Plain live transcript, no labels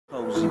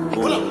Pour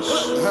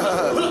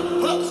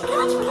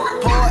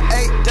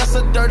eight, that's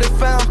a dirty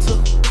fountain.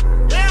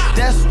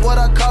 That's what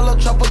I call a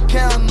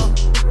Tropicana.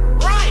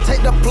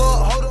 Take the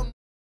plug, hold 'em.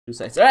 Two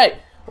sides. Alright,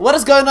 what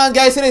is going on,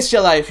 guys? It is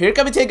Jaayy here,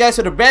 coming to you guys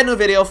with a brand new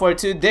video for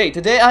today.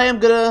 Today I am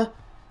gonna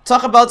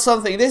talk about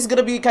something. This is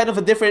gonna be kind of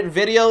a different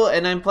video,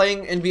 and I'm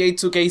playing NBA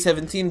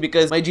 2K17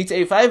 because my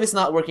GTA 5 is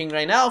not working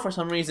right now for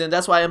some reason.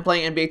 That's why I'm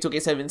playing NBA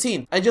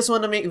 2K17. I just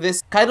want to make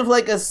this kind of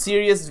like a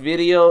serious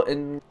video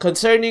and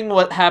concerning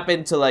what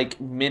happened to like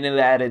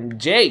Minilad and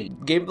Jaayy.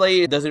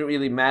 Gameplay doesn't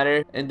really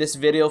matter in this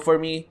video for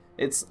me.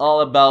 It's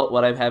all about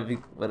what I'm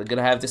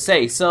gonna have to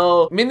say.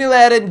 So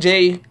Minilad and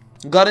Jaayy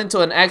got into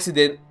an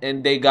accident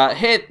and they got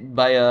hit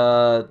by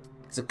a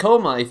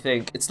Tacoma, I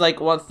think. It's like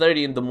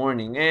 1:30 in the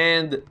morning,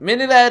 and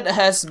Minilad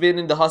has been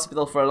in the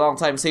hospital for a long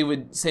time. Same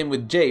with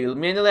Jaayy.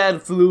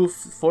 Minilad flew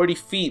 40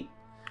 feet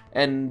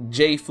and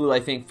Jaayy flew, I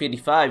think,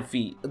 55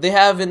 feet. They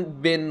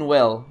haven't been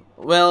well.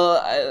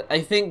 Well,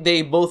 I think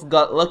they both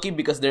got lucky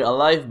because they're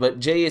alive, but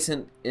Jaayy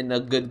isn't in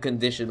a good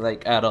condition,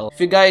 like, at all. If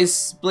you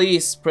guys,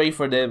 please pray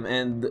for them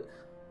and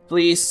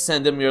please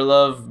send them your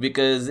love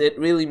because it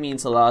really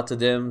means a lot to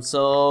them.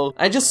 So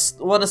I just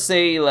want to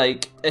say,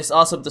 like, it's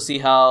awesome to see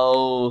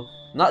how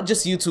not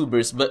just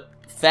YouTubers but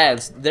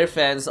their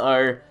fans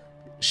are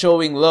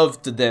showing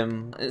love to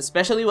them,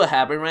 especially what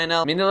happened right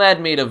now. Minilad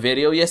made a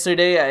video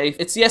yesterday.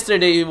 It's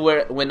yesterday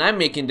when I'm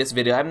making this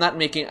video. I'm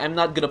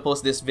not gonna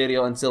post this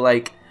video until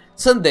like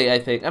Sunday, I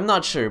think. I'm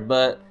not sure,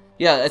 but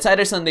yeah, it's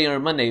either Sunday or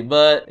Monday.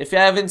 But if you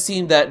haven't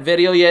seen that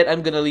video yet,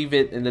 I'm gonna leave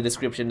it in the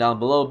description down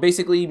below.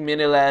 Basically,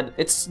 Minilad,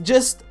 it's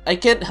just, I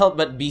can't help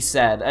but be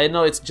sad. I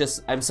know it's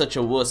just, I'm such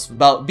a wuss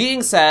about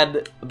being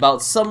sad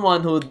about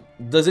someone who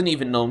doesn't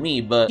even know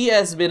me, but he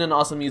has been an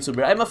awesome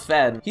YouTuber. I'm a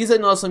fan. He's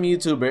an awesome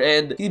YouTuber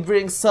and he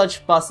brings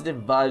such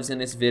positive vibes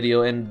in his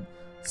video, and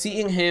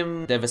seeing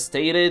him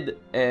devastated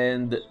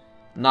and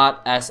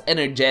not as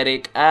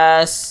energetic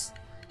as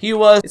he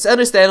was, it's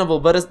understandable,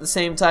 but at the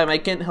same time, I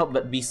can't help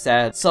but be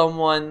sad.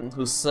 Someone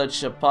who's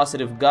such a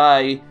positive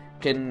guy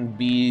can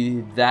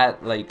be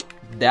that, like,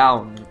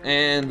 down.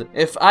 And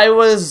if I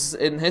was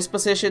in his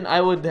position, I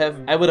would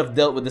have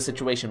dealt with the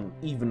situation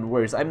even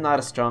worse. I'm not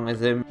as strong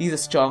as him. He's a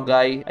strong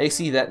guy. I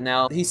see that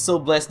now. He's so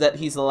blessed that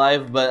he's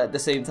alive, but at the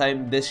same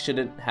time, this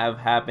shouldn't have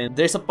happened.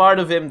 There's a part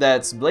of him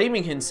that's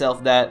blaming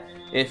himself that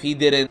if he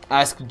didn't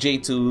ask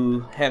Jaayy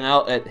to hang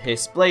out at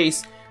his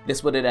place,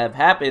 this wouldn't have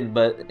happened.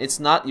 But it's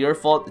not your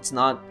fault.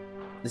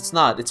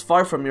 It's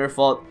far from your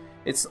fault.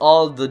 It's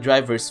all the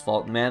driver's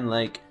fault, man.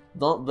 Like,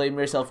 don't blame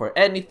yourself for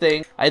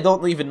anything. I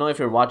don't even know if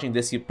you're watching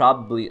this. You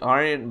probably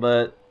aren't,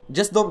 but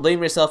just don't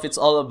blame yourself. It's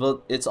all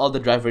the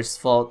driver's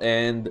fault,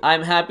 and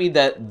I'm happy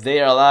that they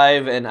are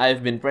alive, and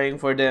I've been praying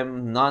for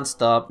them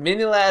non-stop.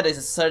 Minilad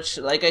is such,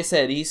 like I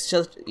said, he's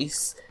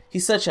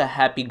such a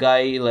happy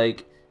guy.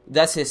 Like,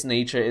 that's his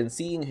nature, and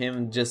seeing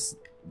him just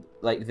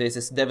like this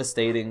is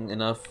devastating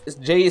enough.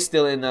 Jaayy is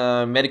still in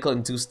a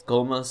medical-induced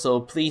coma, so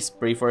please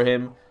pray for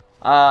him.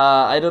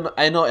 I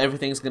know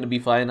everything's gonna be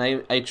fine.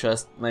 I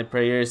trust my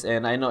prayers,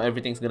 and I know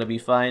everything's gonna be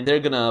fine.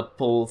 They're gonna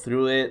pull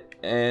through it.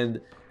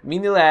 And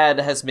Minilad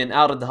has been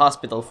out of the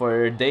hospital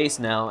for days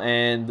now,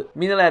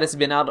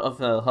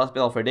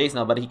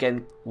 but he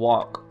can't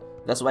walk.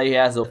 That's why he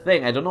has a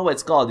thing. I don't know what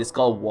it's called. It's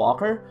called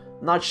Walker?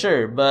 Not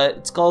sure, but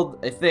it's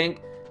called, I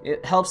think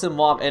it helps him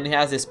walk, and he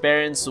has his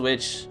parents,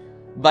 which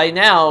by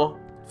now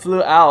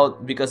flew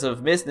out because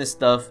of business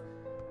stuff,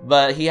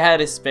 but he had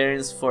his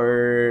parents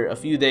for a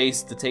few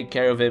days to take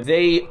care of him.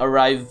 They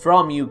arrived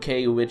from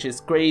UK, which is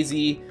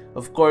crazy.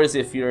 Of course,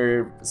 if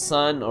your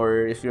son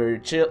or if your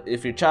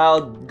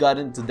child got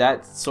into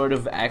that sort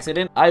of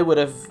accident, I would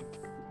have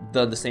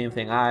done the same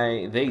thing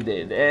they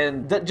did,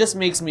 and that just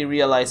makes me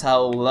realize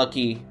how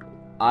lucky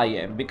I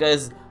am,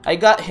 because I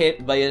got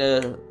hit by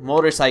a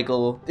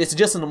motorcycle. It's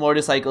just a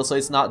motorcycle, so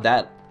it's not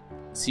that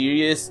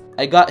serious.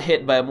 I got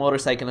hit by a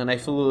motorcycle and I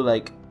flew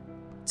like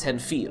 10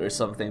 feet or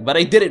something, but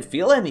I didn't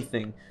feel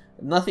anything.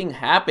 Nothing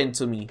happened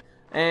to me,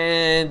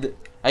 and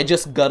I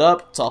just got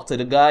up, talked to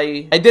the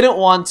guy. I didn't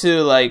want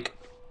to like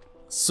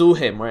sue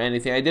him or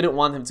anything. I didn't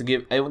want to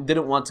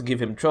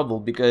give him trouble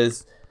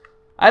because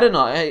I don't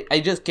know, I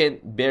just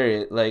can't bear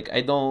it. Like,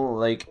 I don't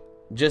like,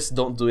 just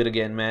don't do it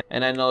again, man.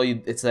 And I know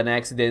it's an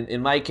accident.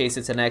 In my case,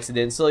 it's an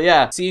accident. So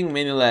yeah, seeing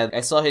Minilad,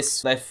 I saw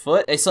his left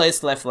foot, I saw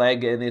his left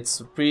leg, and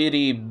it's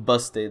pretty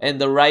busted. And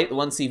the right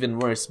one's even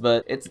worse.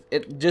 But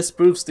it just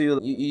proves to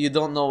you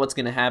don't know what's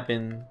gonna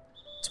happen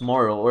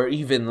tomorrow or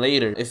even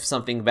later. If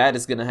something bad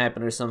is gonna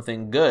happen or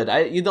something good,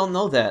 you don't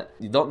know that.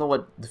 You don't know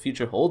what the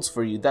future holds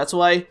for you. That's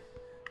why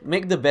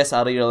make the best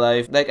out of your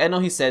life. Like, I know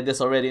he said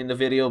this already in the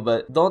video,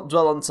 but don't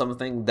dwell on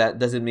something that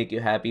doesn't make you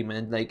happy,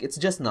 man. Like, it's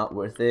just not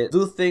worth it.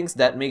 Do things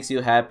that makes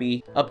you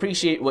happy.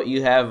 Appreciate what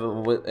you have,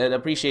 and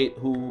appreciate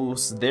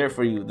who's there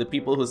for you. The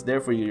people who's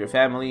there for you, your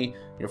family,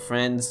 your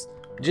friends.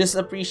 Just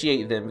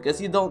appreciate them,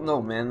 because you don't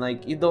know, man.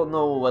 Like, you don't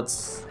know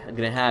what's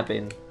gonna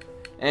happen.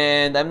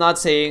 And I'm not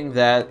saying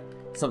that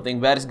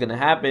something bad is gonna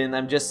happen.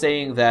 I'm just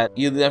saying that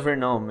you never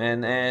know,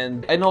 man.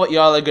 And I know what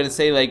y'all are gonna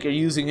say, like, you're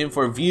using him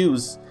for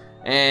views.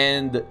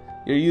 And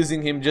you're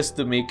using him just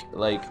to make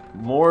like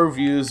more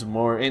views,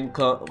 more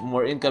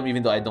income,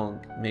 even though I don't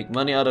make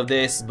money out of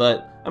this.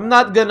 But I'm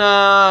not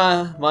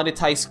gonna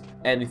monetize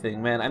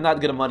anything, man. I'm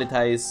not gonna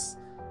monetize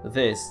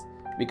this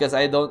because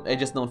I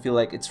just don't feel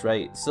like it's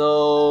right.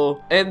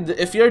 So, and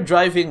if you're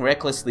driving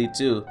recklessly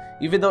too,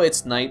 even though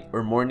it's night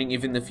or morning,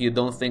 even if you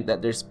don't think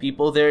that there's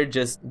people there,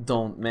 just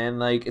don't, man.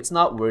 Like, it's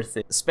not worth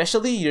it.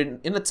 Especially you're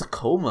in a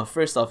Tacoma.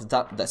 First off,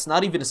 that's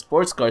not even a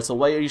sports car, so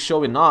why are you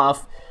showing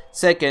off?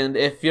 Second,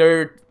 if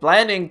you're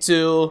planning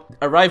to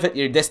arrive at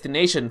your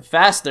destination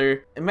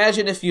faster,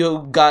 imagine if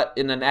you got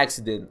in an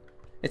accident.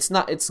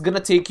 It's gonna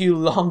take you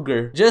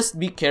longer. Just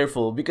be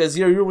careful because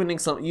you're ruining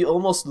you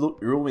almost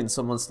ruined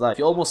someone's life.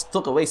 You almost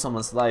took away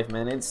someone's life,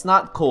 man. It's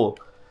not cool.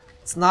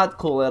 It's not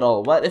cool at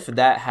all. What if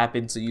that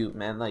happened to you,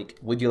 man? Like,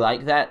 would you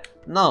like that?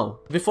 No.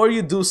 Before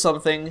you do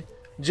something,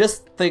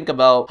 just think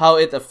about how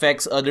it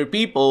affects other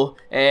people,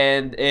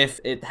 and if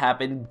it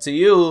happened to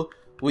you,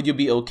 would you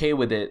be okay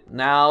with it?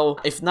 Now,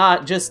 if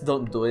not, just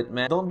don't do it,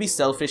 man. Don't be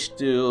selfish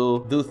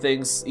to do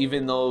things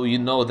even though you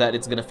know that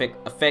it's gonna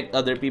affect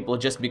other people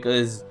just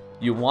because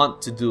you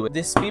want to do it.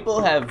 These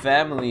people have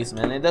families,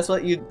 man, and that's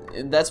what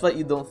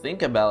you don't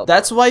think about.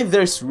 That's why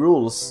there's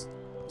rules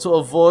to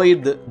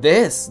avoid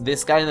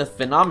this kind of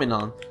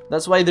phenomenon.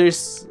 That's why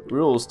there's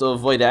rules to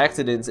avoid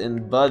accidents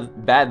and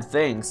bad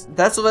things.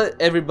 That's what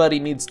everybody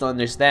needs to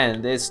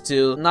understand, is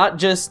to not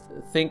just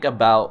think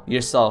about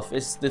yourself,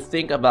 is to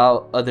think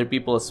about other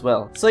people as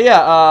well. So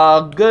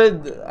yeah,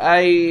 good.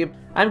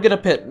 I'm gonna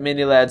put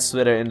Minilad's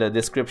Twitter in the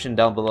description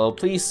down below.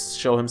 Please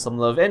show him some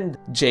love, and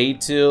Jaayy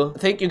too.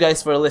 Thank you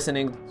guys for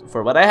listening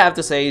for what I have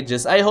to say.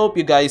 Just I hope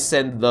you guys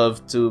send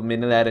love to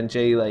Minilad and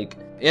Jaayy. Like,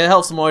 it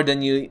helps more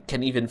than you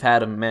can even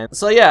fathom, man.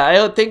 So yeah,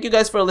 I thank you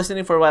guys for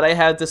listening for what I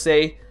have to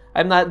say.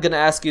 I'm not gonna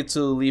ask you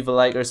to leave a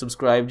like or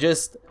subscribe.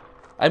 Just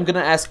I'm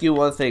gonna ask you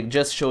one thing.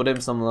 Just show them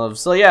some love.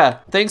 So yeah,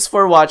 thanks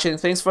for watching.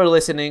 Thanks for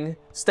listening.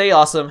 Stay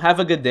awesome. Have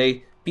a good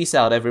day. Peace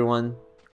out, everyone.